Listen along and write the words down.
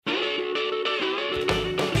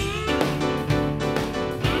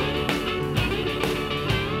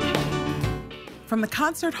From the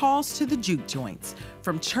concert halls to the juke joints,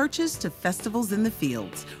 from churches to festivals in the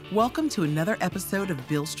fields, welcome to another episode of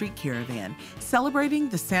Beale Street Caravan, celebrating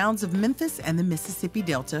the sounds of Memphis and the Mississippi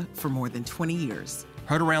Delta for more than 20 years.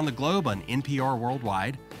 Heard around the globe on NPR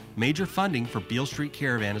Worldwide, major funding for Beale Street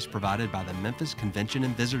Caravan is provided by the Memphis Convention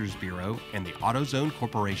and Visitors Bureau and the AutoZone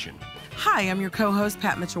Corporation. Hi, I'm your co-host,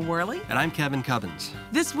 Pat Mitchell-Worley. And I'm Kevin Cubbins.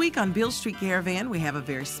 This week on Beale Street Caravan, we have a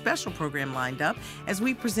very special program lined up as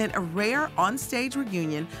we present a rare on-stage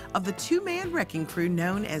reunion of the two-man wrecking crew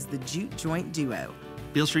known as the Juke Joint Duo.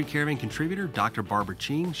 Beale Street Caravan contributor Dr. Barbara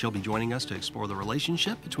Ching, she'll be joining us to explore the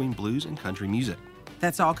relationship between blues and country music.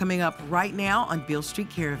 That's all coming up right now on Beale Street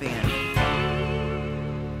Caravan.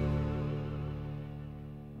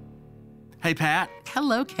 Hey, Pat.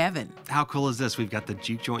 Hello, Kevin. How cool is this? We've got the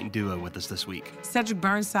Juke Joint Duo with us this week. Cedric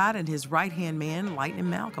Burnside and his right-hand man, Lightning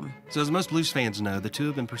Malcolm. So as most blues fans know, the two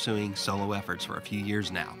have been pursuing solo efforts for a few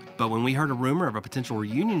years now. But when we heard a rumor of a potential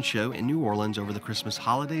reunion show in New Orleans over the Christmas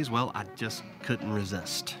holidays, well, I just couldn't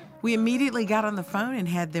resist. We immediately got on the phone and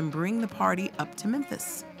had them bring the party up to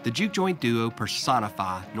Memphis. The Juke Joint Duo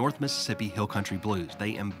personify North Mississippi Hill Country Blues.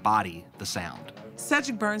 They embody the sound.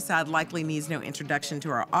 Cedric Burnside likely needs no introduction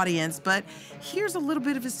to our audience, but here's a little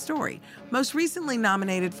bit of his story. Most recently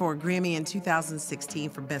nominated for a Grammy in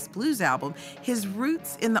 2016 for Best Blues Album, his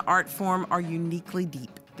roots in the art form are uniquely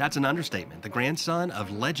deep. That's an understatement. The grandson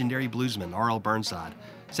of legendary bluesman R.L. Burnside,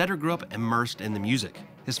 Cedric grew up immersed in the music.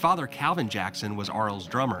 His father, Calvin Jackson, was R.L.'s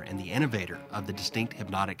drummer and the innovator of the distinct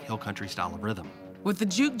hypnotic hill country style of rhythm. With the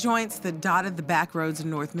juke joints that dotted the back roads in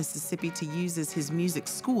North Mississippi to use as his music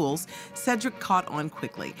schools, Cedric caught on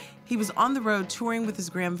quickly. He was on the road touring with his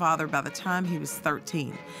grandfather by the time he was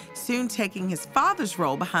 13, soon taking his father's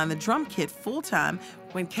role behind the drum kit full-time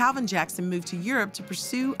when Calvin Jackson moved to Europe to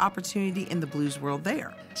pursue opportunity in the blues world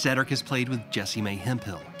there. Cedric has played with Jessie Mae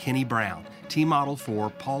Hemphill, Kenny Brown, T-Model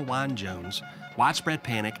 4, Paul Wine Jones, Widespread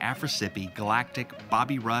Panic, Afrosippi, Galactic,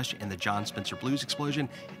 Bobby Rush, and the John Spencer Blues Explosion,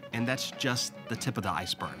 and that's just the tip of the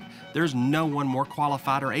iceberg. There's no one more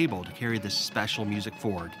qualified or able to carry this special music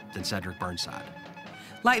forward than Cedric Burnside.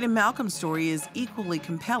 Lightning Malcolm's story is equally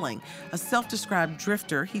compelling. A self-described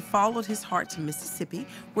drifter, he followed his heart to Mississippi,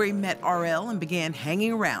 where he met R.L. and began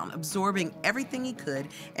hanging around, absorbing everything he could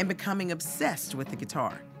and becoming obsessed with the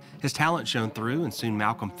guitar. His talent shone through, and soon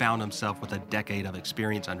Malcolm found himself with a decade of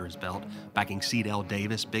experience under his belt, backing Cede L.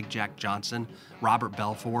 Davis, Big Jack Johnson, Robert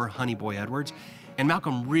Belfour, Honey Boy Edwards, and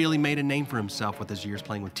Malcolm really made a name for himself with his years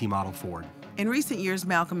playing with T-Model Ford. In recent years,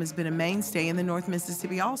 Malcolm has been a mainstay in the North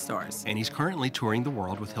Mississippi All-Stars. And he's currently touring the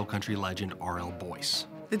world with Hill Country legend R.L. Boyce.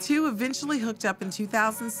 The two eventually hooked up in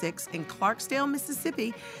 2006 in Clarksdale,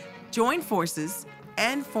 Mississippi, joined forces,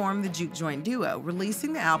 and formed the Juke Joint Duo,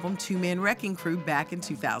 releasing the album Two Man Wrecking Crew back in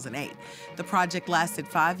 2008. The project lasted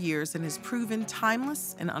 5 years and has proven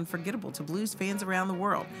timeless and unforgettable to blues fans around the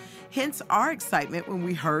world. Hence our excitement when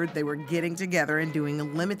we heard they were getting together and doing a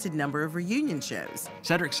limited number of reunion shows.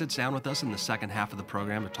 Cedric sits down with us in the second half of the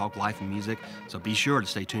program to talk life and music, so be sure to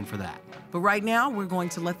stay tuned for that. But right now, we're going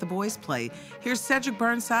to let the boys play. Here's Cedric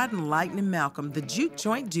Burnside and Lightning Malcolm, the Juke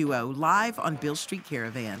Joint Duo, live on Beale Street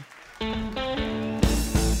Caravan.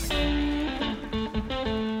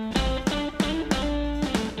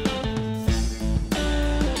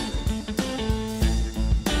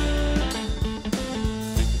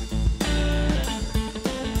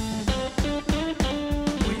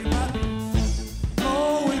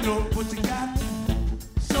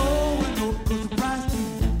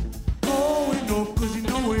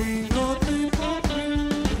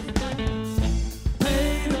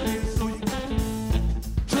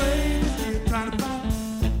 Trade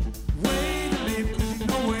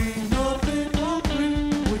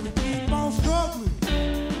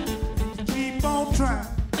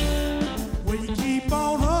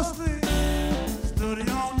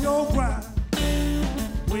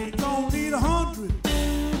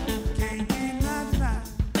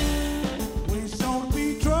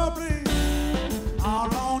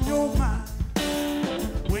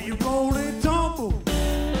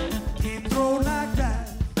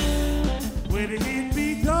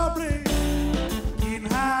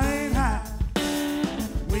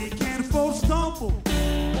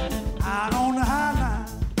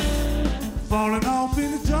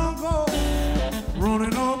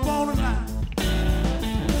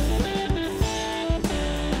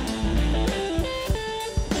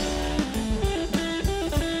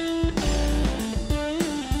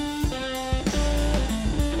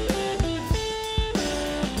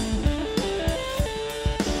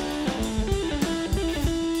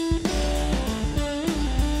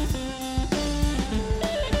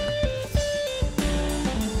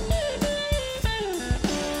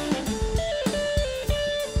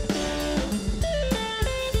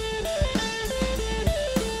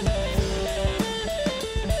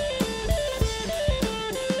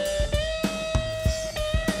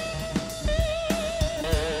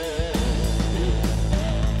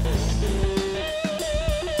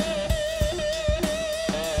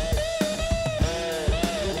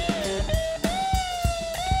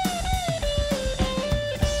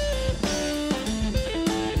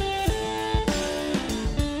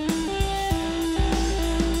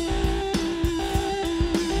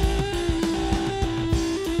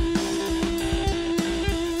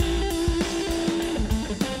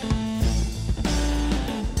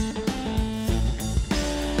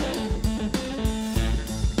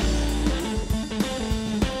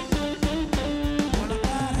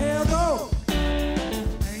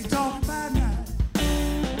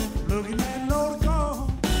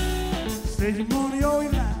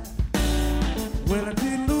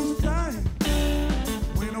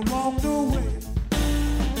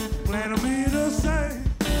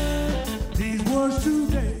it's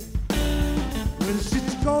today. Well, the shit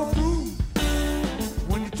you go through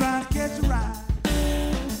when you're trying to catch a ride.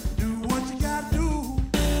 Do what you gotta do.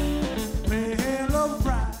 Play a hell of a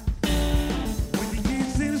ride. When you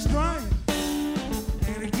get in the strain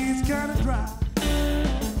and it gets kinda dry,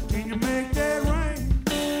 can you make that rain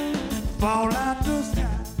fall out the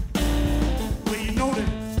sky? Well, you know that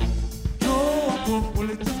Joe, well,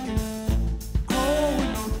 it just gets cold when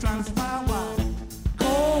I'm trying to smile wild.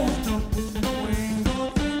 Cold stuff, but you know ain't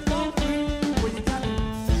nothing for free. Well, you got to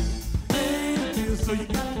pay the bill, so you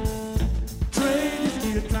got to trade your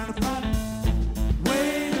skill trying to find a way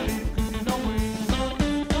to live, 'cause you know ain't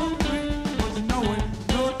nothing for free. But you know ain't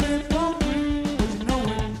nothing for free. But you know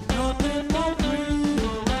ain't nothing for free.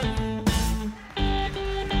 All right.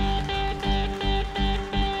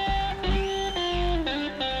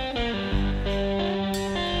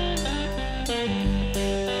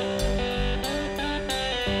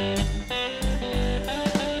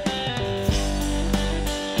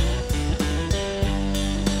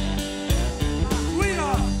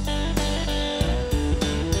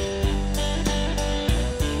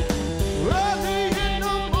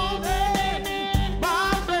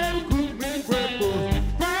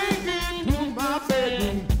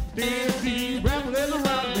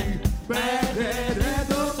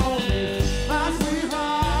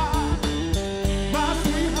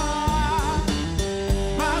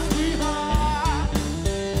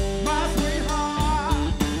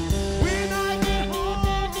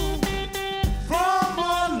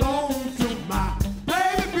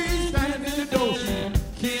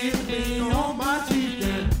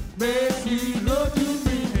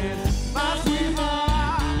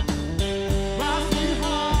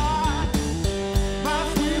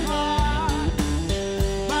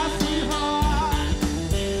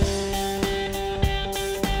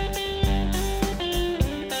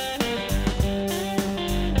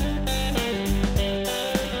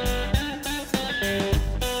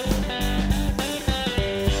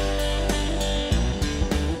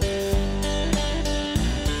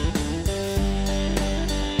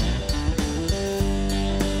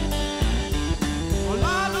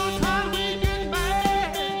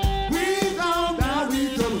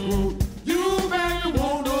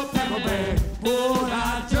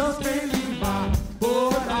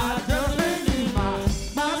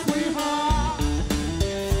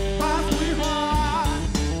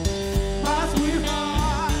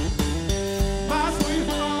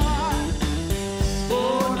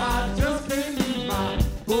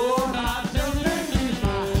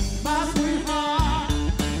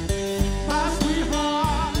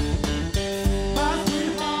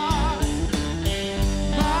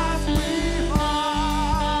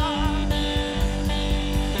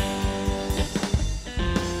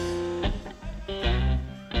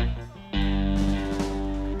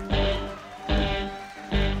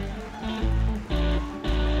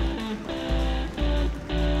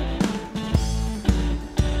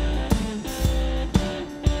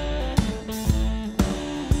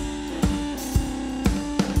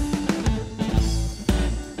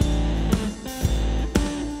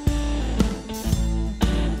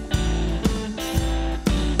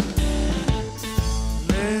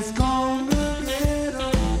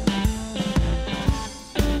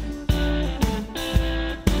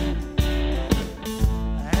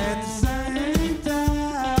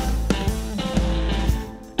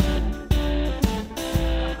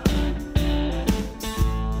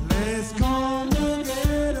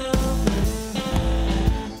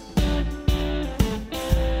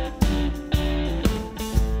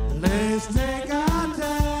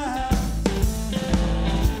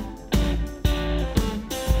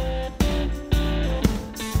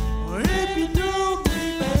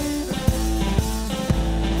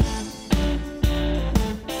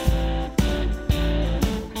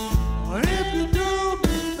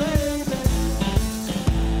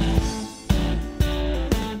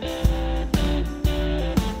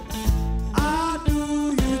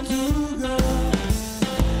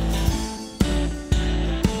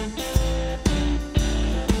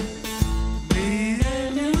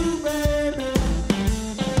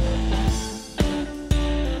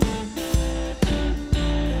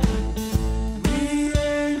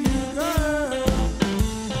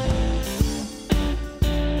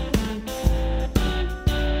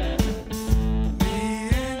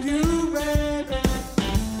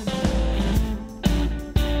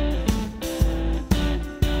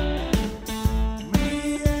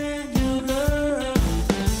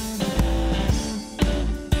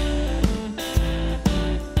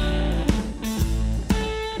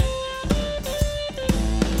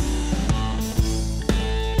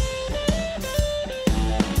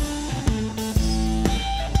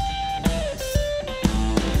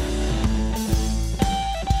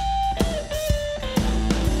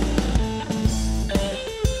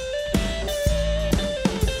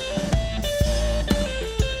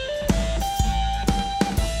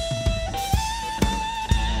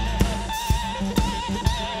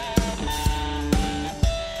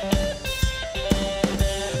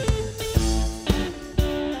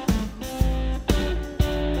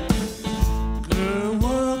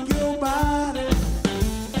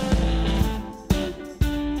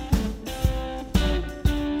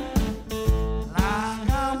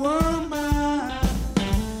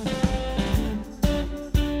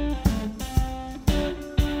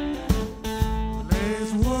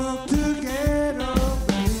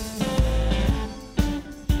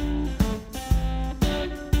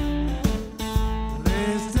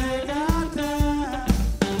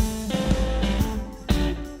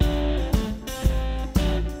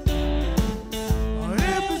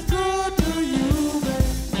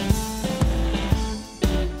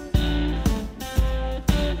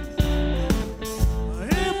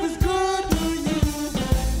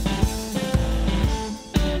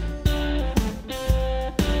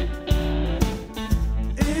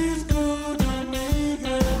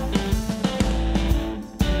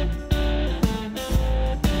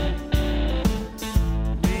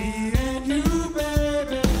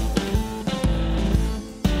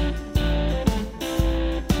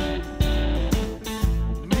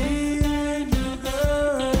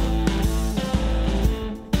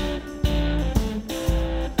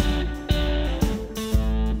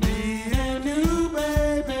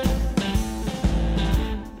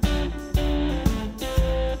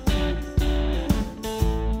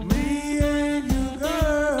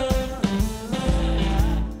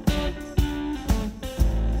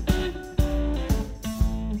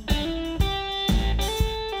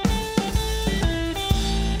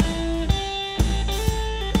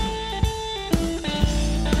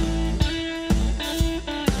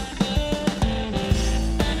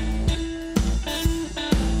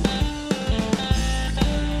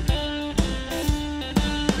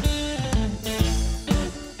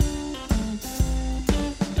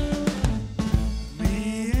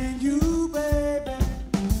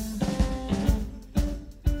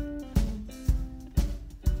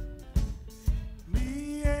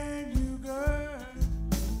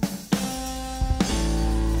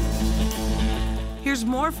 Here's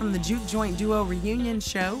more from the Juke Joint Duo reunion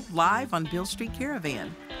show live on Beale Street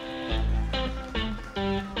Caravan.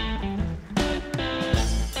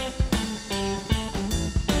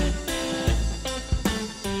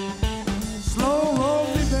 Slow roll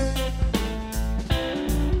me back.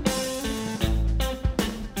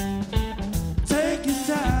 Take your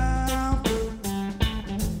time.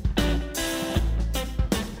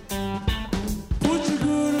 Put your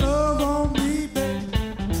good love on me, baby.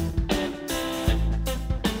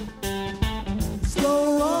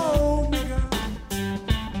 Slow roll me, girl.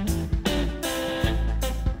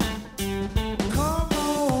 Come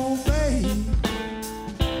on, baby.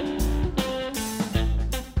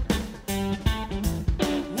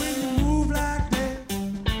 When you move like that,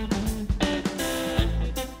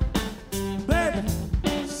 baby,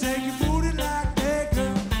 shake your booty like that,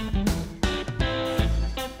 girl.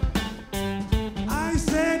 I ain't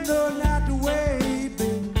saying no, not the way,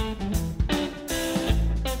 baby,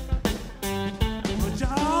 but you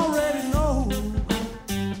already know.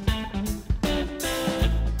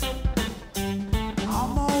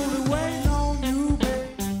 I'm only waiting on you,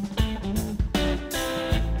 baby.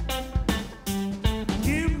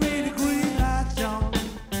 Give me the green light, y'all.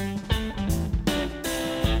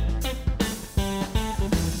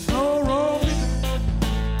 Slow roll me back.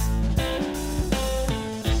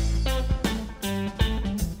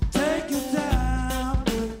 Take your time,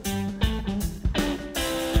 baby.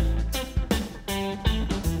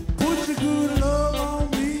 Put your good love on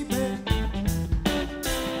me, baby.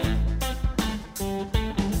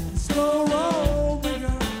 Slow roll me,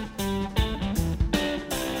 girl.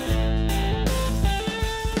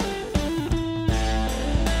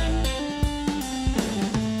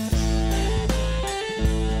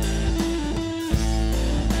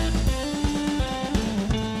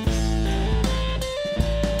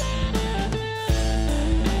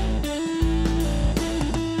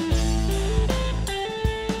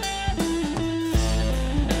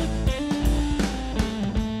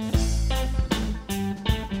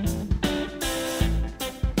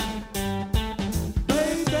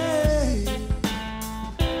 Baby,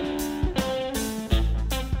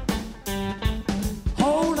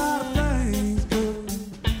 whole lot of things, girl.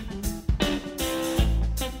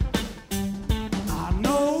 I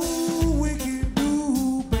know we can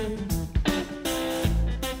do, baby,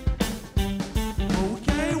 but we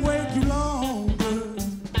can't wait too long, girl.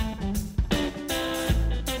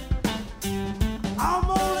 I'm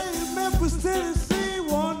only in Memphis, Tennessee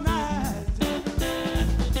one night.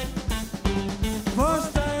 First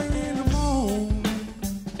thing in the morning,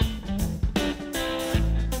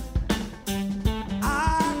 I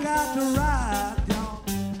got to ride, y'all.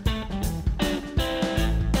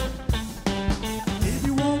 If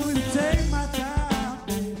you want me to take my time,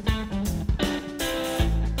 baby,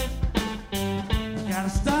 I gotta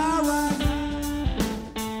start right now.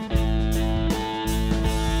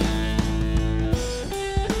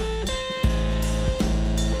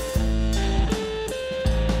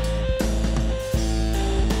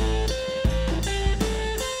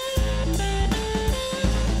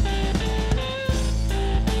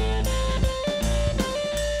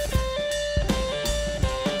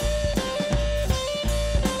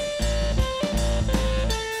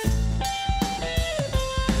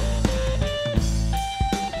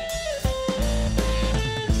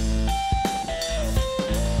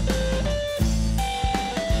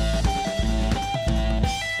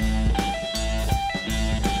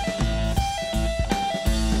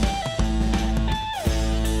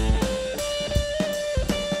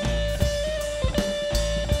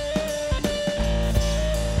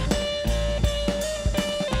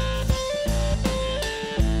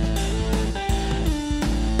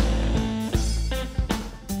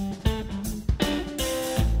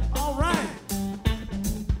 All right.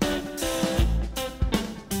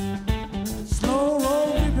 Slow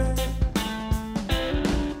roll me back.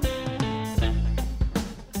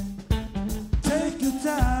 Take your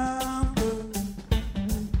time, girl.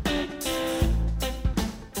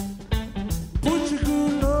 Put your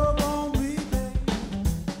good love on me, baby.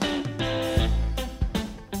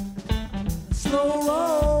 Slow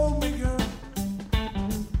roll me, girl.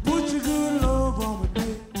 Put your good love on me,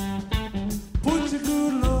 baby. Put your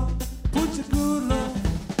good love, put your good love,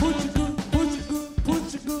 put your good, put your good,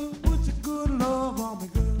 put your good, put your good love on me,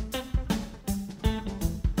 girl.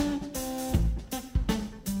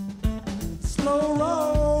 Slow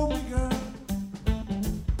roll me, girl.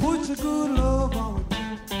 Put your good love on me.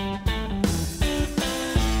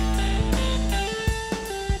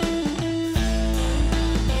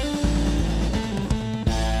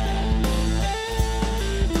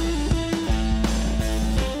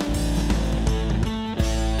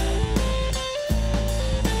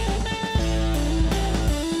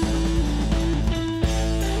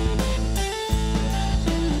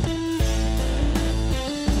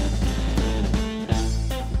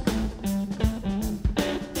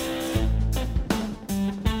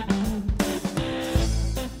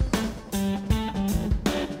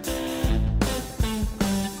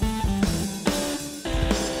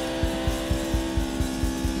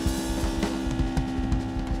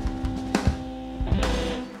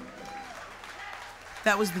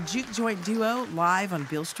 That was the Juke Joint Duo live on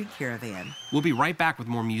Beale Street Caravan. We'll be right back with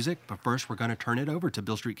more music, but first we're going to turn it over to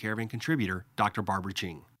Beale Street Caravan contributor, Dr. Barbara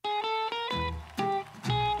Ching.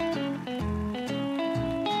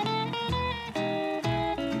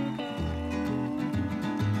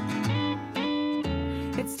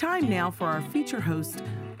 It's time now for our feature host,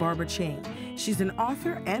 Barbara Ching. She's an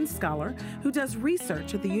author and scholar who does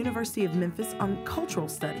research at the University of Memphis on cultural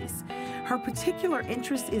studies. Her particular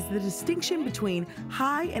interest is the distinction between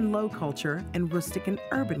high and low culture and rustic and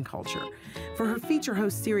urban culture. For her feature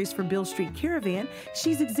host series for Beale Street Caravan,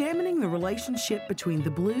 she's examining the relationship between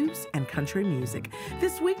the blues and country music.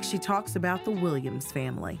 This week, she talks about the Williams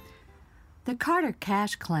family. The Carter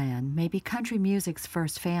Cash clan may be country music's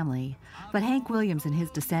first family, but Hank Williams and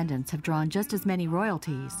his descendants have drawn just as many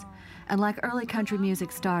royalties. And like early country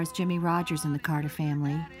music stars Jimmy Rogers and the Carter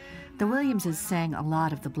family, the Williamses sang a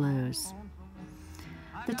lot of the blues.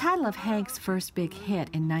 The title of Hank's first big hit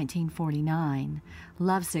in 1949,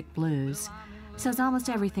 Lovesick Blues, says almost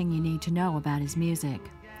everything you need to know about his music.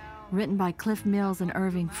 Written by Cliff Mills and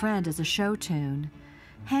Irving Friend as a show tune,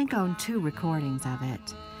 Hank owned 2 recordings of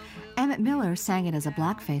it. Emmett Miller sang it as a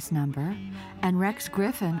blackface number, and Rex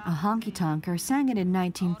Griffin, a honky-tonker, sang it in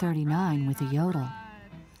 1939 with a yodel.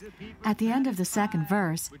 At the end of the second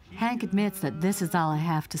verse, Hank admits that this is all I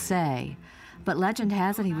have to say, but legend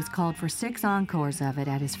has it he was called for 6 encores of it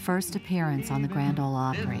at his first appearance on the Grand Ole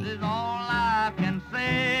Opry. This is all I can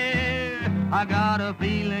say. I got a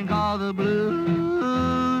feeling called the blues.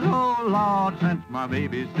 Oh, Lord, since my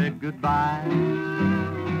baby said goodbye.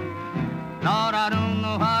 Lord, I don't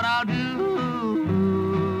know what I'll do.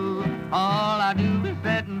 All I do is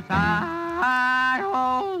sit and sigh.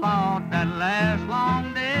 Oh, Lord, that last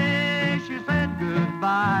long day she said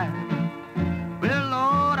goodbye. Well,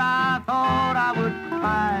 Lord, I thought I would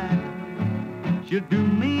cry. She'll do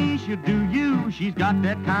me, she'll do you. She's got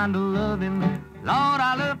that kind of loving. Lord,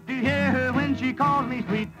 I love to hear her when she calls me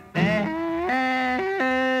sweet Daddy.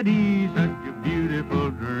 Such a beautiful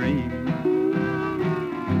dream.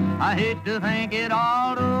 I hate to think it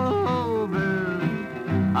all over.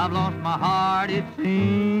 I've lost my heart, it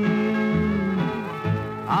seems.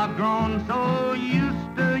 I've grown so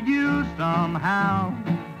used to you somehow.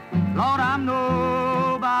 Lord, I'm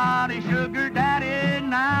nobody's sugar daddy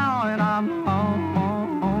now, and I'm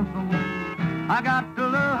lonesome. I got the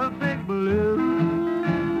lovesick blues.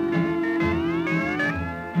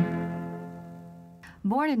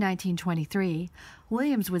 Born in 1923,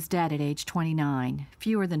 Williams was dead at age 29,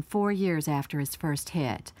 fewer than 4 years after his first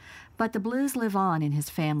hit, but the blues live on in his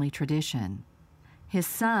family tradition. His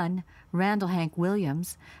son, Randall Hank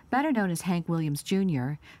Williams, better known as Hank Williams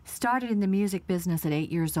Jr., started in the music business at 8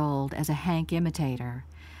 years old as a Hank imitator,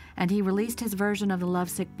 and he released his version of the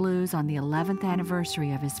Lovesick Blues on the 11th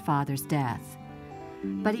anniversary of his father's death.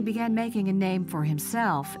 But he began making a name for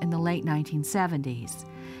himself in the late 1970s.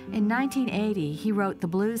 In 1980, he wrote The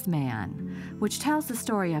Blues Man, which tells the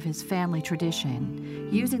story of his family tradition,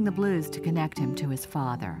 using the blues to connect him to his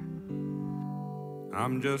father.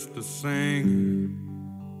 I'm just a singer,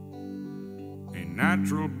 a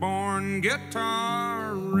natural-born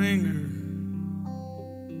guitar ringer,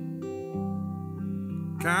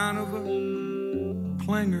 kind of a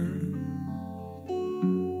clinger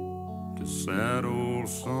to sad old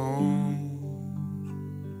songs.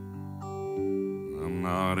 I'm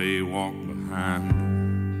not a walk behind.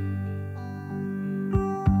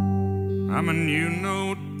 I'm a new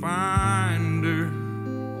note finder,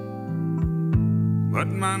 but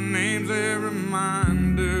my name's a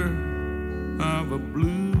reminder of a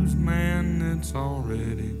blues man that's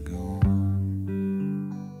already gone.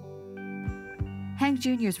 Hank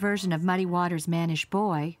Jr.'s version of Muddy Waters' Mannish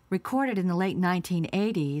Boy, recorded in the late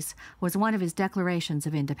 1980s, was one of his declarations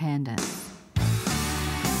of independence.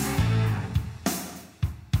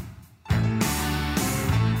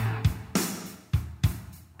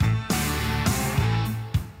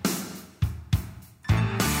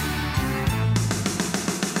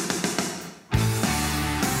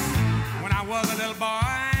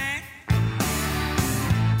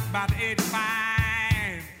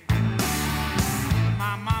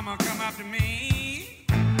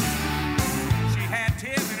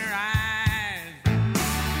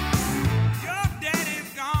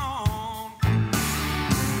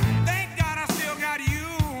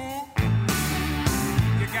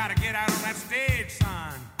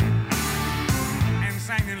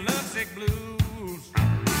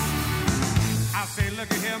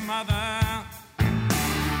 Look at here, mother,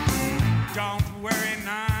 don't worry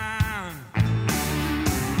none.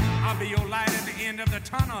 I'll be your light at the end of the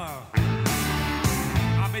tunnel.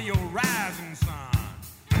 I'll be your rising sun.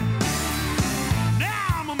 Now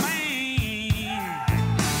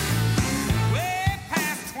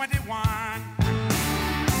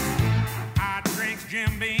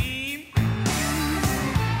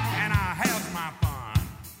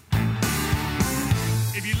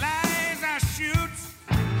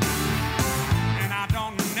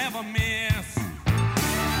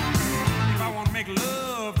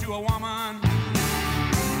to a woman,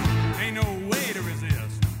 ain't no way to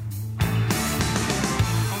resist.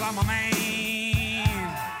 'Cause I'm a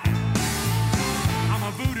man, I'm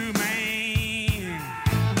a voodoo man.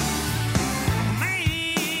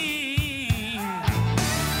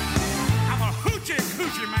 I'm a hoochie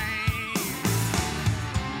coochie man.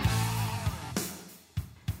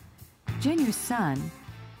 Junior's son,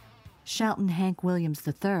 Shelton Hank Williams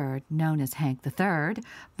III, known as Hank III,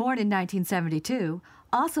 born in 1972,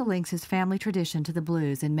 also links his family tradition to the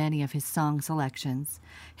blues in many of his song selections.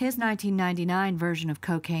 His 1999 version of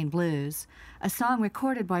Cocaine Blues, a song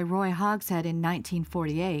recorded by Roy Hogshead in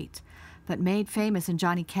 1948, but made famous in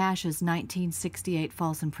Johnny Cash's 1968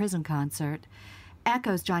 Folsom Prison concert,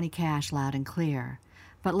 echoes Johnny Cash loud and clear.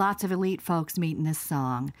 But lots of elite folks meet in this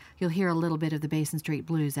song. You'll hear a little bit of the Basin Street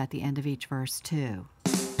Blues at the end of each verse, too.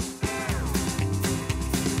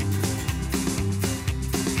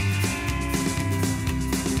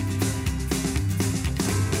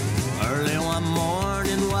 Early one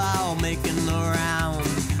morning while making the round,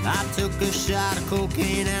 I took a shot of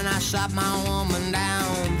cocaine and I shot my woman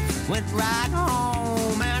down. Went right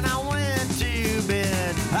home and I went to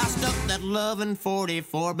bed. I stuck that loving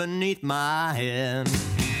 44 beneath my head.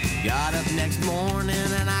 Got up next morning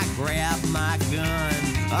and I grabbed my gun.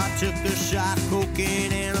 I took a shot of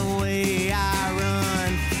cocaine and away I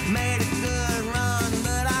run. Made a good run,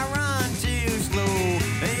 but I run too slow.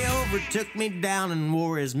 They overtook me down in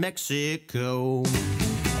Juarez, Mexico.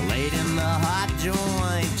 Laid in the hot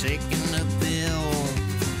joint, taking a pill.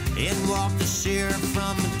 In walked the sheriff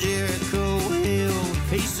from Jericho Hill.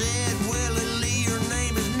 He said, Willie Lee, your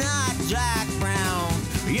name is not Jack Brown.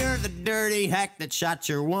 You're the dirty hack that shot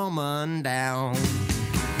your woman down.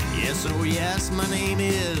 Yes, oh yes, my name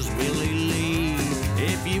is Willie Lee.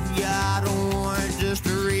 If you've got a warrant, just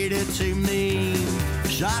read it to me.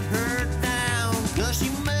 Shot her down 'cause she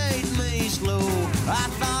made me slow. I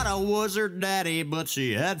thought I was her daddy, but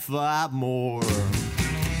she had 5 more.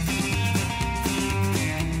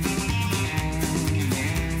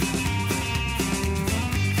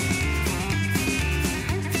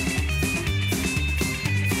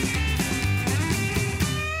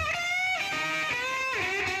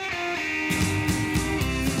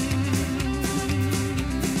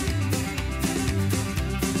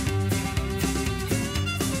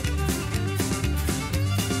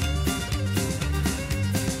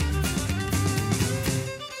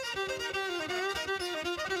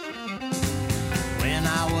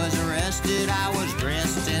 I was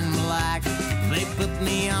dressed in black. They put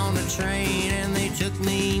me on a train and they took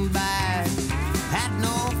me back. Had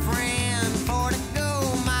no friend for to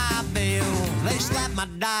go my bail. They slapped my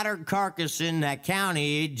daughter carcass in that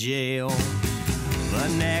county jail. The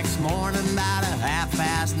next morning about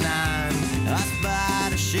 9:30, I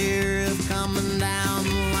spied a sheriff coming down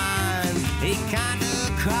the line. He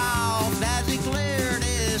kinda coughed as he cleared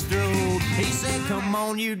his throat. He said, come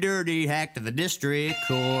on, you dirty hack, to the district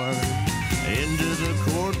court. Into the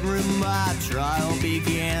courtroom my trial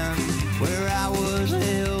began, where I was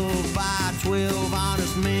held by 12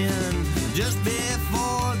 honest men. Just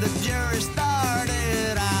before the jury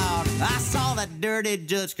started out, I saw that dirty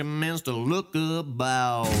judge commence to look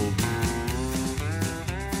about.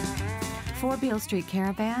 For Beale Street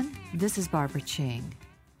Caravan, this is Barbara Ching.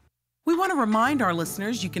 We want to remind our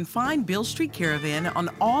listeners you can find Beale Street Caravan on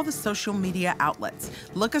all the social media outlets.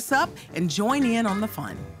 Look us up and join in on the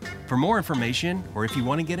fun. For more information, or if you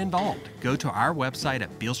want to get involved, go to our website at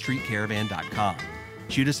bealestreetcaravan.com.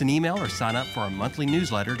 Shoot us an email or sign up for our monthly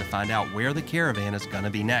newsletter to find out where the caravan is going to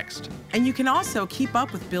be next. And you can also keep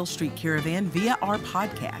up with Beale Street Caravan via our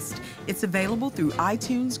podcast. It's available through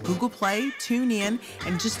iTunes, Google Play, TuneIn,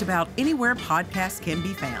 and just about anywhere podcasts can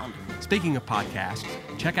be found. Speaking of podcasts,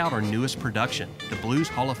 check out our newest production, the Blues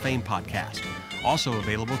Hall of Fame podcast, also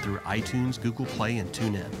available through iTunes, Google Play, and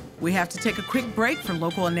TuneIn. We have to take a quick break for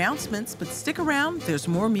local announcements, but stick around, there's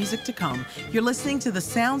more music to come. You're listening to the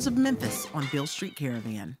Sounds of Memphis on Beale Street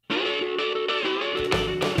Caravan.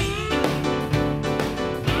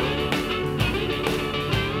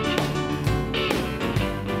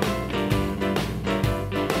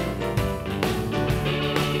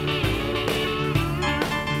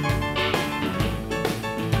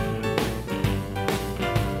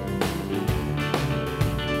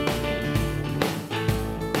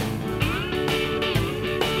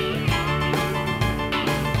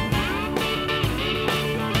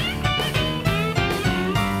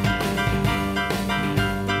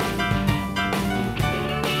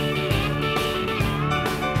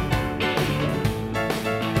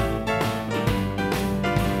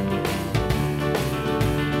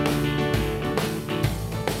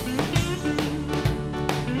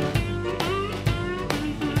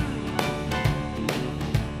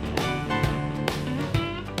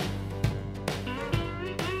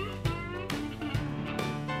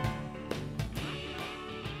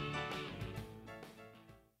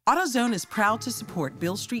 AutoZone is proud to support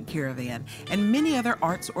Beale Street Caravan and many other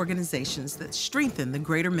arts organizations that strengthen the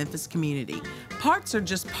greater Memphis community. Parts are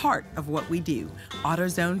just part of what we do.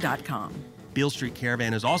 AutoZone.com. Beale Street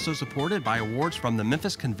Caravan is also supported by awards from the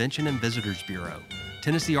Memphis Convention and Visitors Bureau,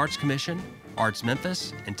 Tennessee Arts Commission, Arts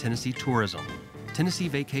Memphis, and Tennessee Tourism.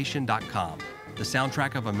 TennesseeVacation.com. The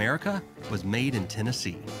soundtrack of America was made in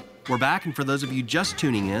Tennessee. We're back, and for those of you just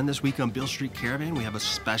tuning in, this week on Beale Street Caravan, we have a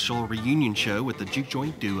special reunion show with the Juke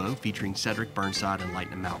Joint Duo featuring Cedric Burnside and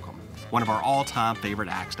Lightnin' Malcolm, one of our all-time favorite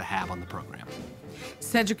acts to have on the program.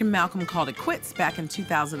 Cedric and Malcolm called it quits back in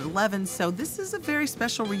 2011, so this is a very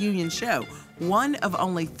special reunion show, one of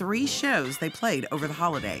only 3 shows they played over the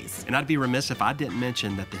holidays. And I'd be remiss if I didn't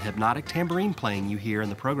mention that the hypnotic tambourine playing you hear in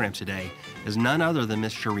the program today is none other than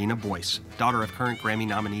Miss Sharina Boyce, daughter of current Grammy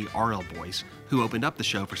nominee R.L. Boyce, who opened up the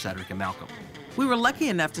show for Cedric and Malcolm. We were lucky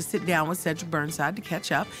enough to sit down with Cedric Burnside to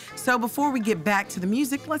catch up, so before we get back to the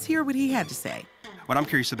music, let's hear what he had to say. What I'm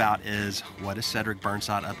curious about is, what is Cedric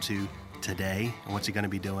Burnside up to today, and what's he going to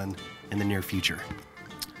be doing in the near future?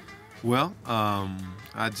 Well,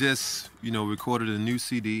 I just, recorded a new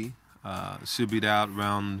CD. Should be out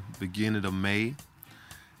around beginning of May.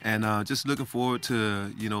 And just looking forward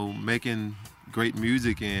to, making great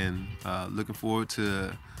music and looking forward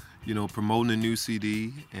to, promoting a new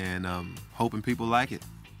CD and hoping people like it.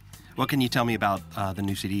 What can you tell me about the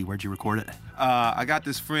new CD? Where'd you record it? I got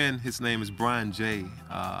this friend, his name is Brian J.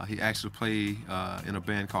 He actually played in a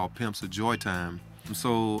band called Pimps of Joy Time.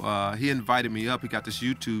 So he invited me up. He got this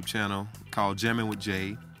YouTube channel called Jammin' with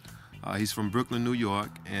Jay. He's from Brooklyn, New York,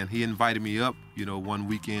 and he invited me up, one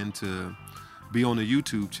weekend to be on the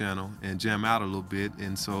YouTube channel and jam out a little bit.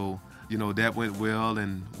 And so, that went well,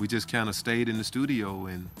 and we just kind of stayed in the studio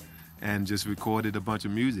and just recorded a bunch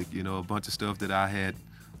of music, a bunch of stuff that I had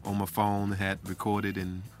on my phone, had recorded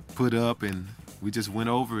and put up, and we just went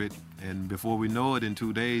over it. And before we know it, in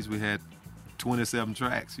 2 days, we had 27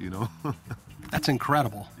 tracks, That's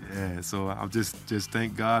incredible. Yeah, so I'll just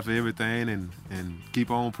thank God for everything and keep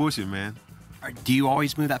on pushing, man. Do you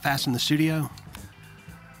always move that fast in the studio?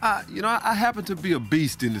 I happen to be a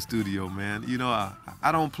beast in the studio, man.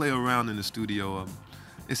 I don't play around in the studio.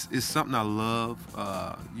 It's something I love.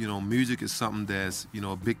 Music is something that's,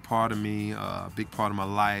 a big part of me, a big part of my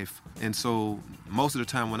life. And so most of the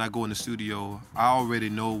time when I go in the studio, I already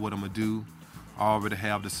know what I'm going to do. I already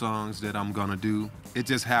have the songs that I'm going to do. It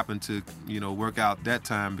just happened to, work out that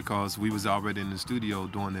time because we was already in the studio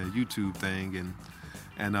doing the YouTube thing.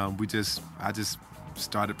 And I just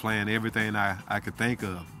started playing everything I could think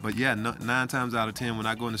of. But yeah, 9 times out of 10, when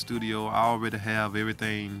I go in the studio, I already have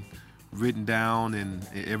everything written down and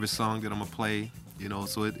every song that I'm gonna play,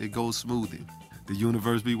 so it goes smoothly. The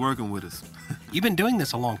universe be working with us. You've been doing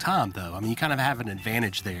this a long time, though. I mean, you kind of have an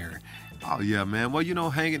advantage there. Oh yeah, man. Well,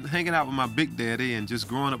 hanging out with my big daddy and just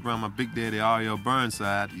growing up around my big daddy, R.L.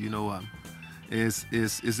 Burnside, it's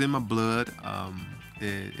in my blood.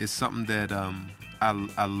 It's something that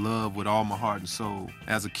I love with all my heart and soul.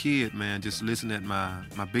 As a kid, man, just listening at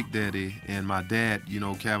my big daddy and my dad,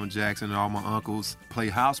 Calvin Jackson and all my uncles play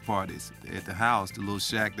house parties at the house, the little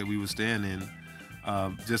shack that we were staying in,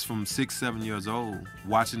 just from 6, 7 years old,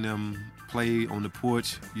 watching them play on the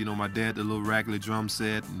porch. My dad, the little raggedy drum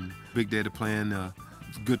set, and big daddy playing the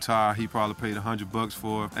guitar he probably paid $100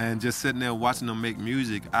 for, and just sitting there watching them make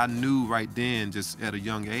music. I knew right then, just at a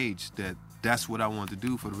young age, that that's what I wanted to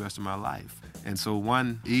do for the rest of my life. And so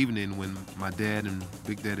one evening when my dad and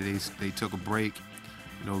Big Daddy, they took a break,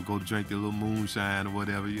 go to drink their little moonshine or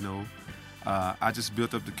whatever, I just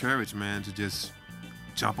built up the courage, man, to just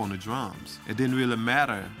jump on the drums. It didn't really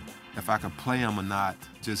matter if I could play them or not.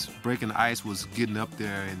 Just breaking the ice was getting up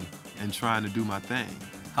there and trying to do my thing.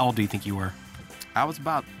 How old do you think you were? I was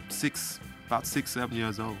about 6, 7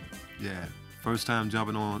 years old, yeah. First time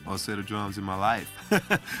jumping on a set of drums in my life.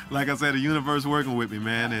 Like I said, the universe working with me,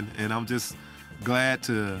 man, and I'm just glad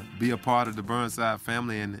to be a part of the Burnside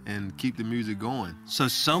family and keep the music going.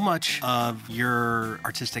 So much of your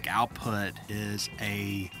artistic output is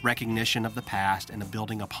a recognition of the past and a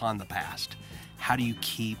building upon the past. How do you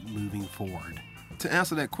keep moving forward? To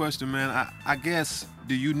answer that question, man, I guess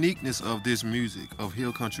the uniqueness of this music, of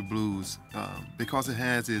Hill Country Blues, because it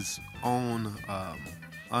has its own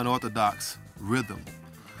unorthodox rhythm.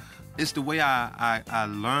 It's the way I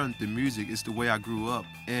learned the music. It's the way I grew up.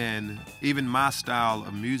 And even my style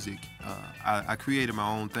of music, I created my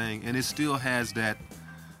own thing. And it still has that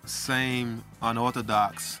same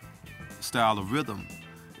unorthodox style of rhythm.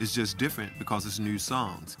 It's just different because it's new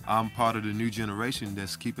songs. I'm part of the new generation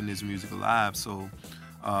that's keeping this music alive. So,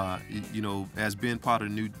 as being part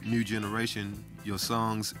of the new generation, your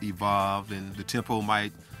songs evolve and the tempo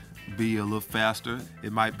might be a little faster.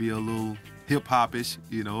 It might be a little hip-hop-ish,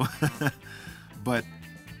 you know. But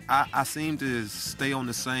I seem to stay on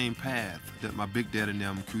the same path that my Big Daddy and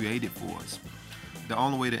them created for us. The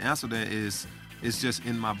only way to answer that is it's just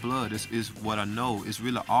in my blood. It's what I know. It's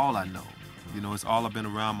really all I know. You know, it's all I've been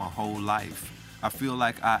around my whole life. I feel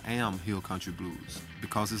like I am Hill Country Blues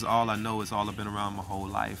because it's all I know. It's all I've been around my whole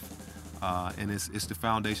life. And it's the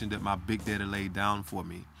foundation that my Big Daddy laid down for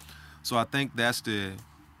me. So I think that's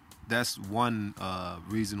one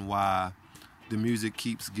reason why the music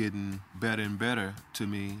keeps getting better and better to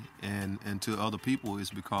me and to other people is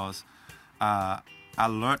because I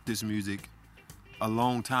learned this music a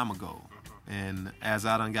long time ago. And as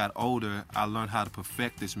I done got older, I learned how to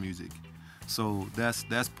perfect this music. So that's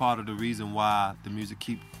part of the reason why the music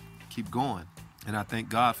keep going. And I thank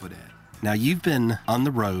God for that. Now, you've been on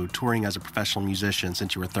the road touring as a professional musician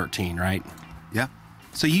since you were 13, right? Yeah.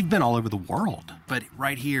 So you've been all over the world. But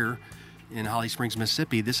right here in Holly Springs,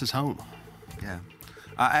 Mississippi, this is home. Yeah.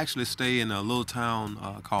 I actually stay in a little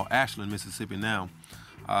town called Ashland, Mississippi now.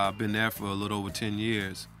 I've been there for a little over 10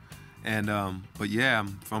 years. And but yeah,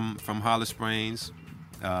 I'm from Holly Springs.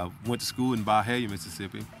 Went to school in Byhalia,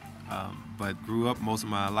 Mississippi, but grew up most of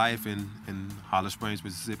my life in Holly Springs,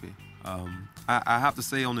 Mississippi. I have to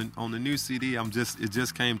say on the new CD, it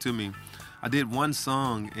just came to me. I did one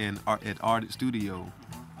song at Ardent Studio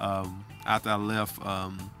after I left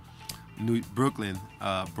Brooklyn.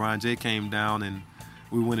 Brian J came down and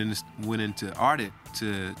we went into Ardent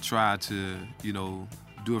to try to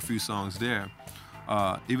do a few songs there.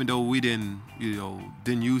 Even though we didn't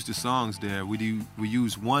use the songs there, we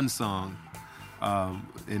used one song,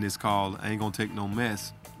 and it's called "Ain't Gonna Take No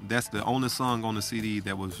Mess." That's the only song on the CD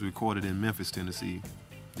that was recorded in Memphis, Tennessee,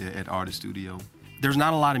 at Ardent Studio. There's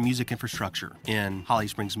not a lot of music infrastructure in Holly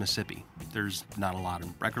Springs, Mississippi. There's not a lot of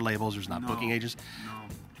record labels. There's not booking agents.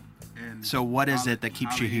 No. And so what is it that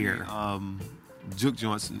keeps you here? Juke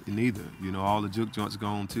joints neither. All the juke joints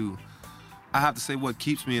gone too. I have to say what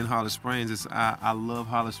keeps me in Holly Springs is I love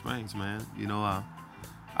Holly Springs, man.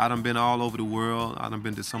 I done been all over the world. I done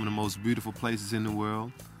been to some of the most beautiful places in the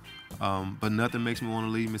world. But nothing makes me want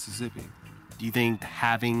to leave Mississippi. Do you think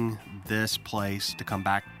having this place to come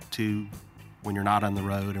back to when you're not on the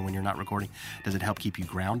road and when you're not recording, does it help keep you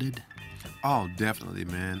grounded? Oh, definitely,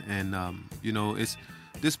 man. And,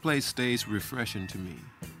 this place stays refreshing to me.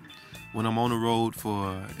 When I'm on the road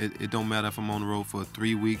it don't matter if I'm on the road for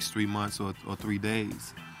 3 weeks, 3 months, or 3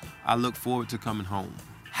 days. I look forward to coming home.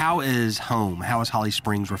 How is home? How is Holly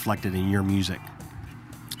Springs reflected in your music?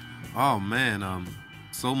 Oh, man,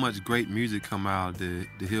 so much great music come out of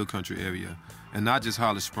the Hill Country area. And not just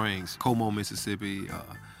Holly Springs, Como, Mississippi,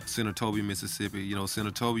 Senatobia, Mississippi.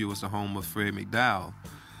 Senatobia was the home of Fred McDowell.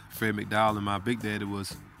 Fred McDowell and my Big Daddy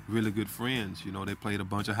was really good friends. They played a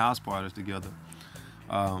bunch of house parties together.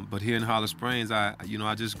 But here in Holly Springs, I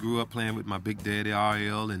just grew up playing with my Big Daddy,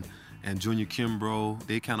 R.L., and Junior Kimbrough.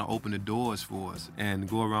 They kind of opened the doors for us. And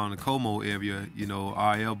go around the Como area,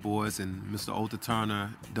 R.L. boys and Mr. Otha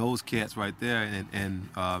Turner, those cats right there, and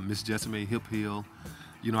Miss Jessamine Hip Hill.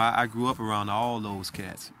 I grew up around all those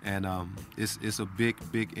cats. And it's a big,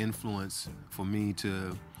 big influence for me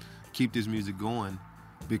to keep this music going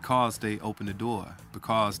because they opened the door,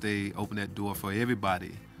 because they opened that door for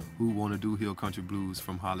everybody who want to do Hill Country Blues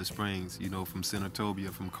from Holly Springs, from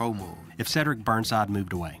Senatobia, from Como. If Cedric Burnside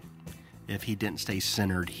moved away, if he didn't stay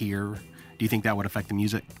centered here, do you think that would affect the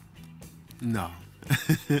music? No.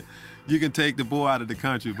 You can take the boy out of the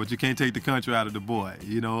country, but you can't take the country out of the boy,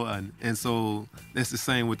 and so that's the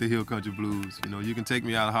same with the Hill Country Blues. You can take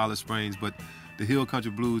me out of Holly Springs, but the Hill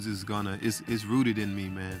Country Blues is rooted in me,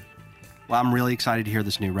 man. Well, I'm really excited to hear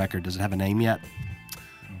this new record. Does it have a name yet?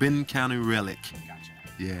 Benton County Relic. Gotcha.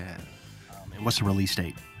 Yeah. And what's the release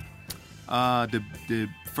date? The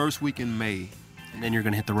first week in May. And then you're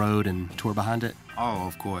going to hit the road and tour behind it? Oh,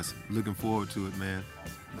 of course. Looking forward to it, man.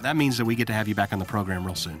 That means that we get to have you back on the program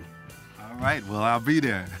real soon. All right. Well, I'll be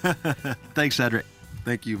there. Thanks, Cedric.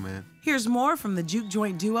 Thank you, man. Here's more from the Juke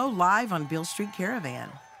Joint Duo live on Beale Street Caravan.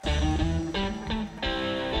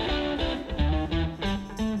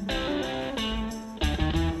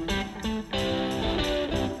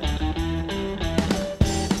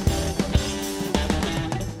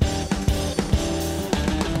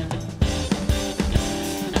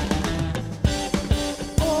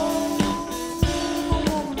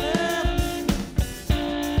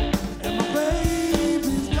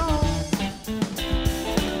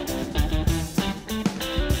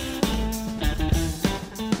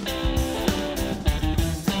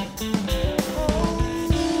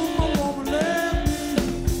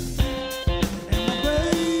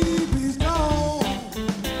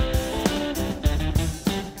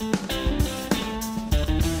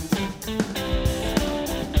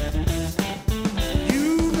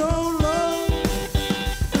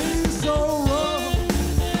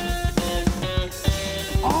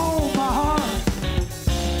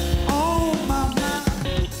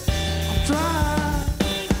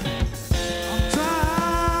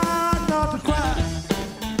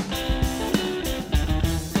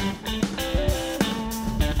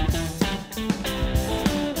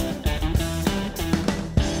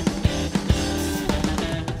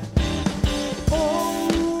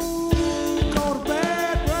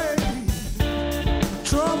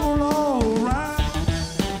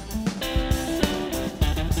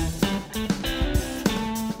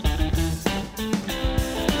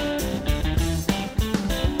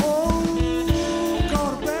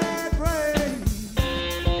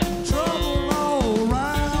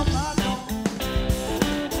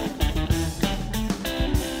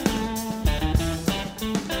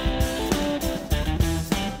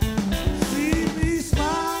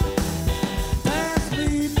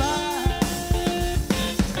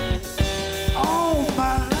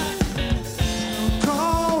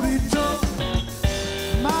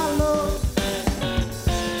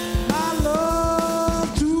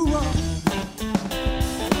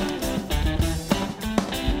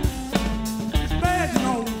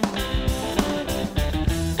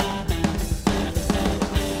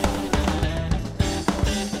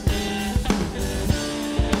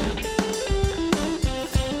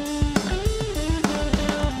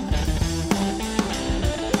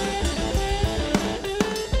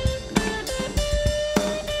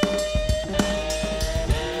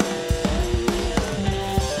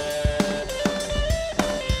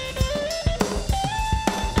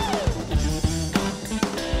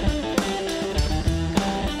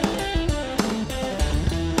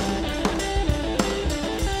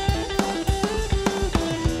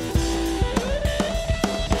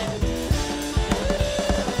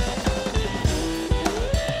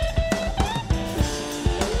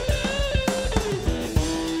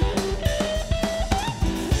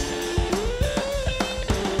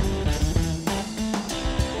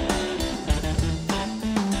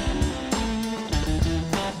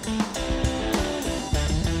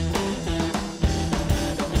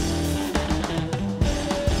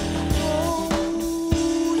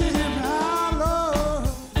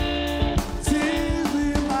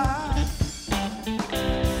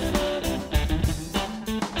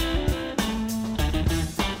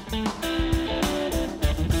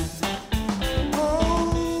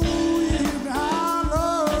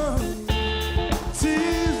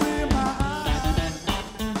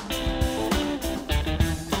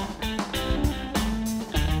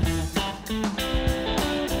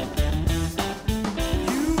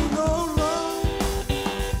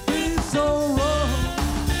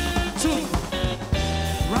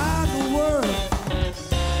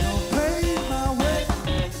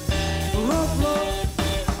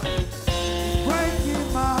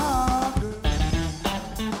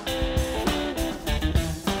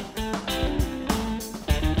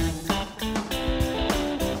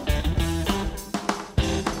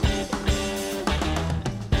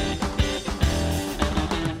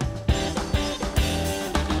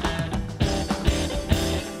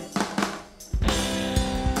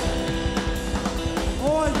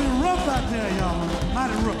 right there, y'all.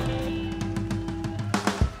 Mighty rough.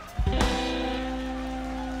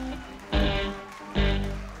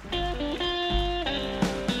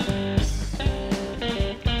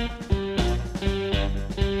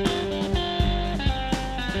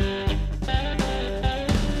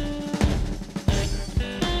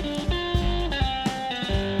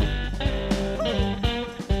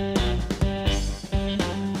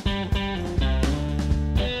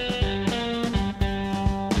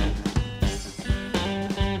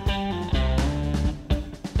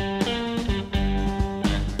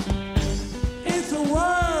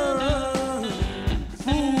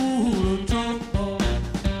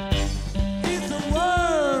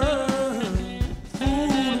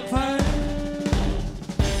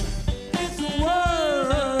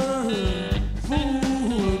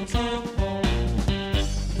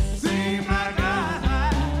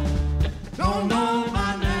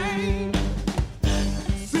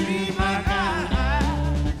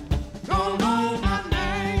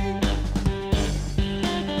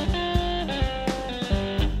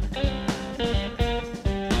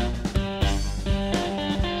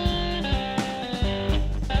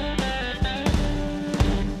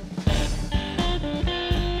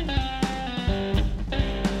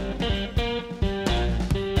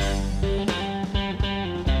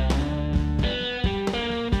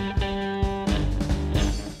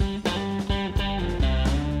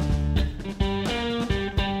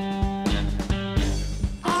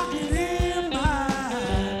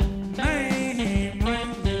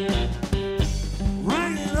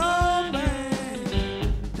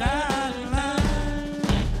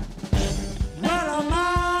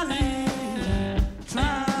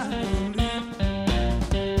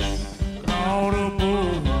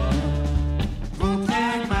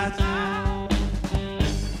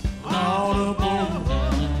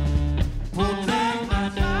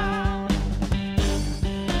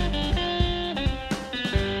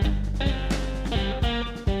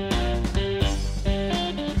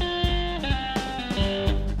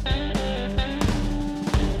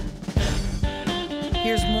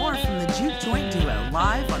 Here's more from the Juke Joint Duo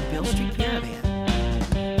live on Beale Street Caravan.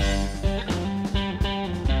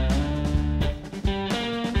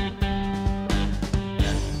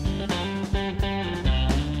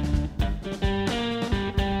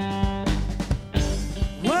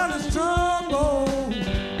 Well, it's trouble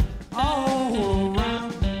all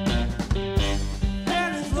around,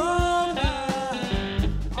 and it's love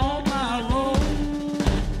on my road.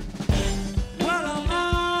 Well, I'm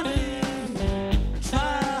out here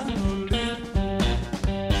trying to live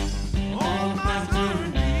on my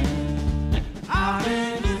journey out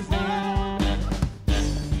in this world.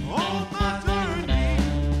 On my journey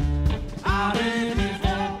out in this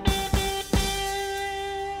world.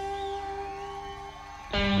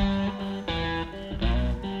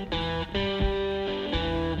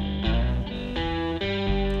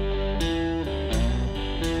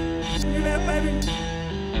 See that, baby?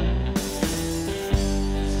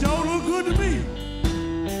 Sure look good to me.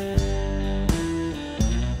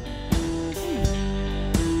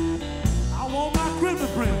 I want my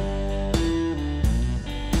Christmas present.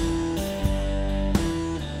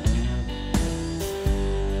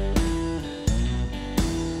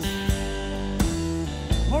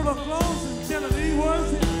 Hold up close and tell her these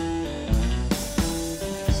words.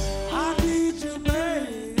 I need you,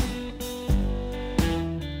 babe.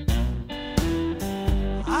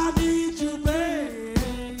 I need you, babe.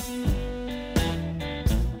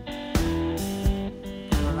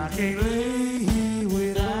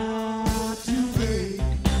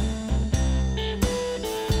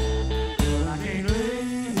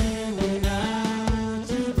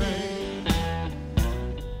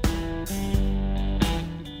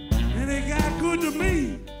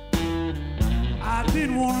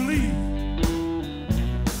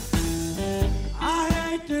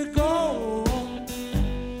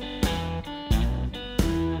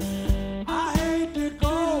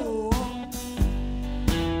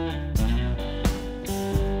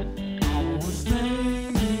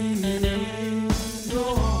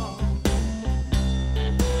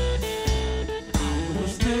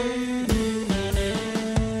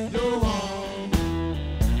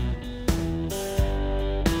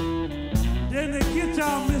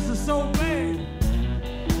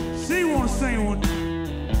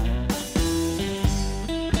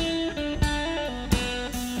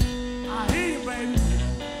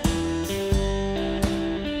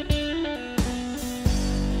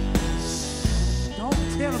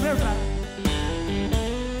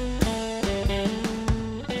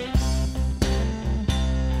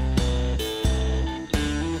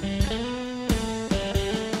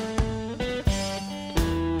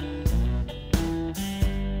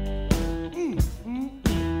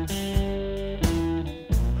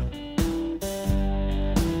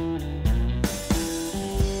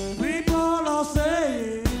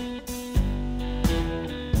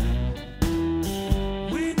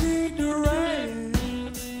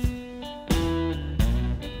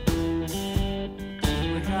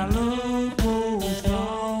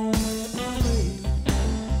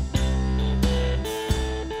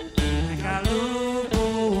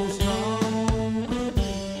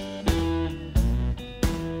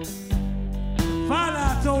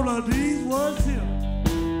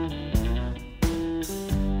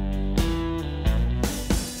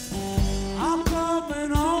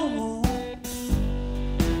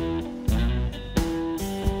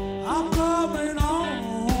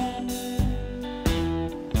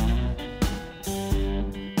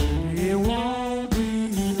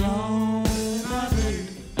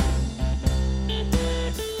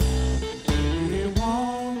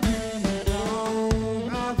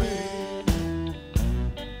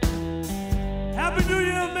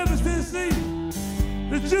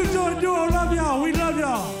 The Juke Joint Duo, love y'all. We love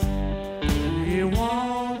y'all. It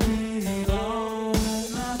won't be long,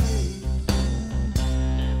 my baby.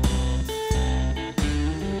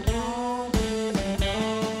 It won't be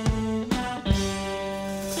long, my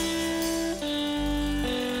baby.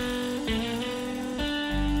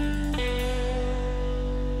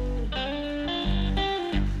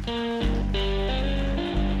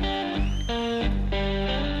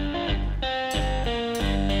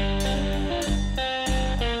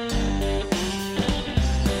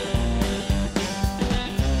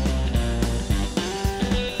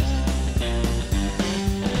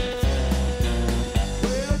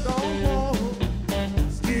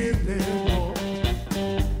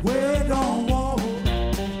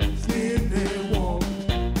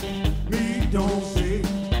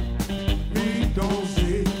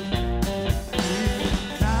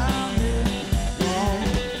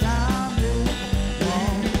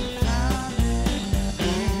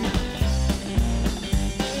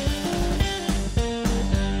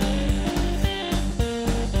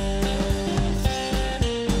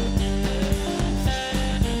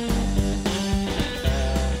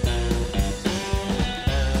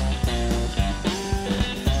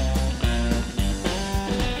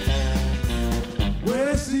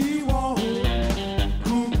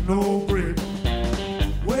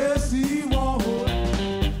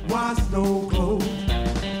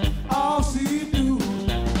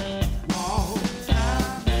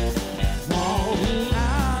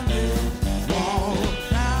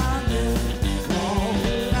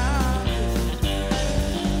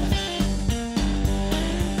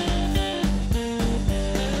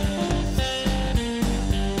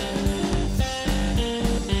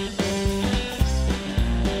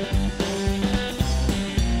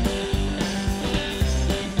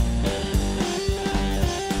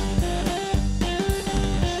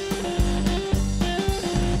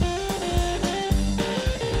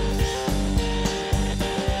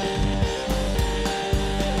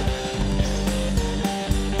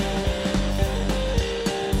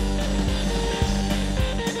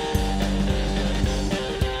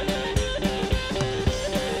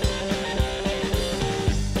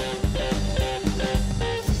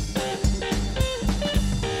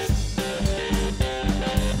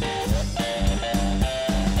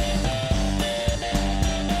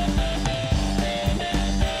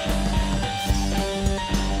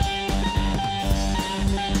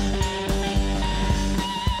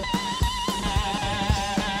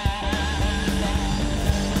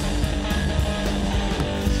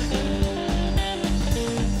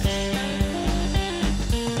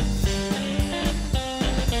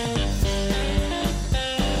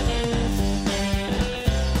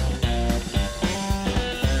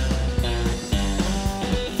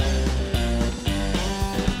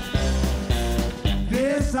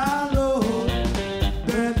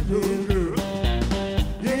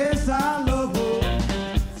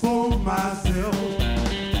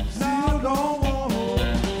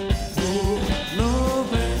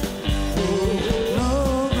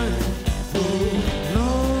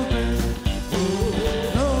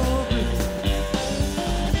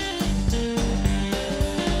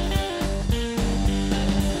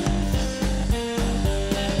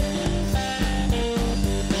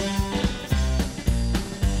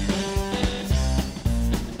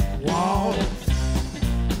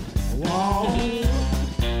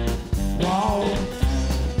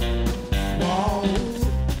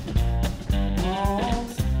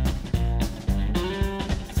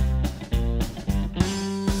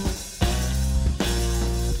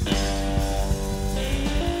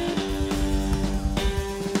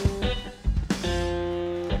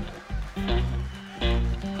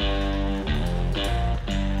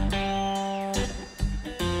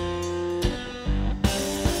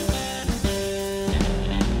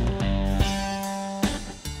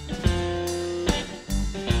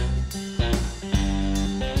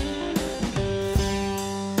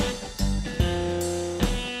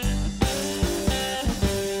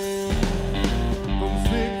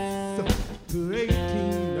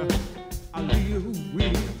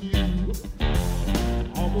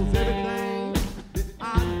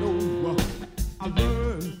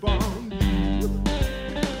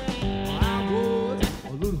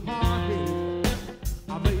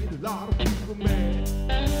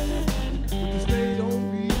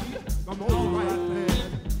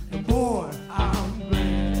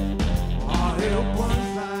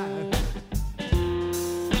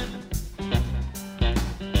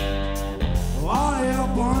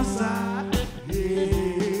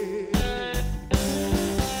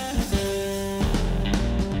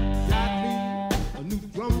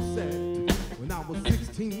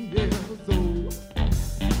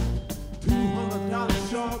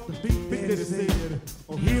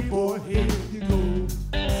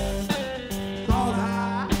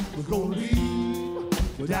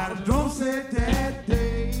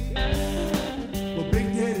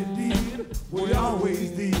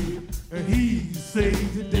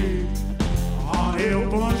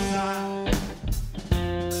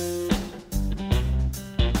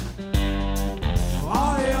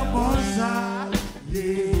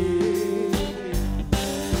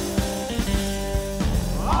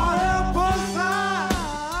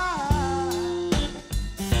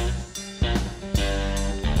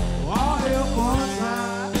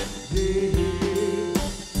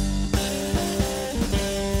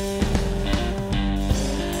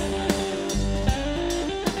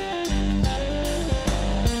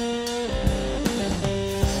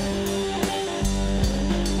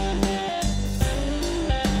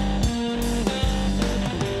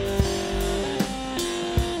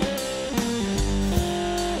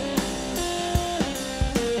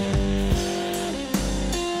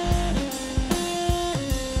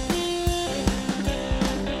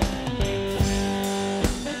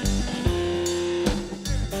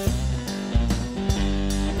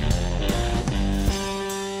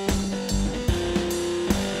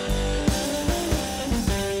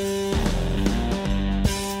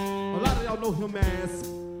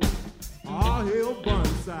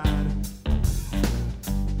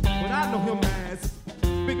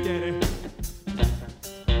 Daddy.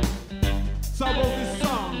 So I wrote this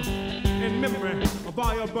song in memory of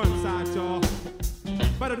R.L. Burnside, y'all.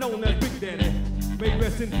 Better known as Big Daddy. May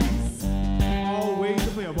rest in peace, always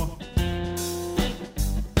and forever.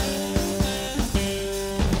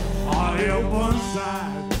 R.L.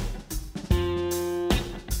 Burnside.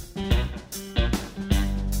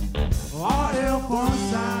 R.L.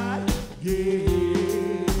 Burnside, yeah.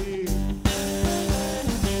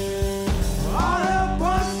 R.L.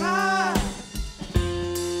 Burnside.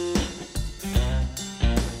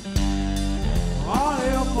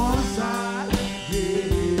 R.L. Burnside, yeah.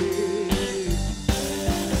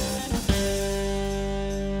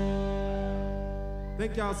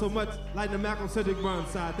 Thank y'all so much. Lightning Malcolm, Cedric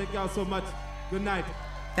Burnside. Thank y'all so much. Good night.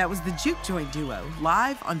 That was the Juke Joint Duo,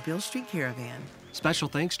 live on Beale Street Caravan. Special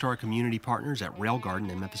thanks to our community partners at Rail Garden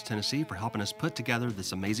in Memphis, Tennessee for helping us put together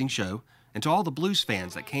this amazing show, and to all the blues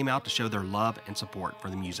fans that came out to show their love and support for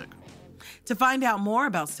the music. To find out more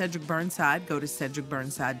about Cedric Burnside, go to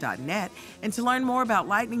cedricburnside.net. And to learn more about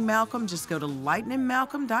Lightning Malcolm, just go to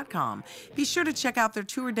lightningmalcolm.com. Be sure to check out their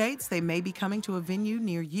tour dates. They may be coming to a venue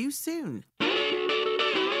near you soon.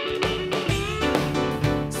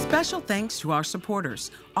 Special thanks to our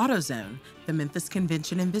supporters, AutoZone, the Memphis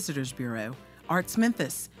Convention and Visitors Bureau, Arts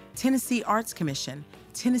Memphis, Tennessee Arts Commission,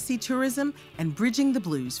 Tennessee Tourism, and Bridging the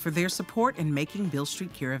Blues for their support in making Beale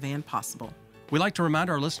Street Caravan possible. We'd like to remind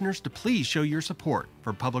our listeners to please show your support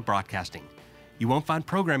for public broadcasting. You won't find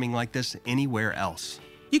programming like this anywhere else.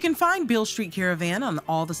 You can find Beale Street Caravan on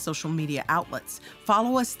all the social media outlets.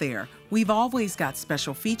 Follow us there. We've always got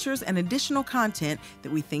special features and additional content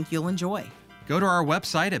that we think you'll enjoy. Go to our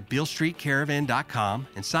website at BealeStreetCaravan.com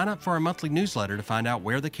and sign up for our monthly newsletter to find out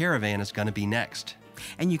where the caravan is going to be next.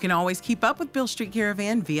 And you can always keep up with Beale Street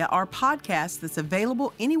Caravan via our podcast that's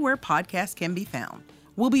available anywhere podcasts can be found.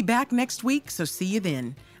 We'll be back next week, so see you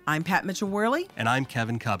then. I'm Pat Mitchell-Worley. And I'm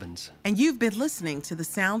Kevin Cubbins. And you've been listening to the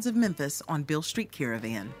Sounds of Memphis on Beale Street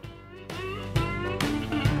Caravan.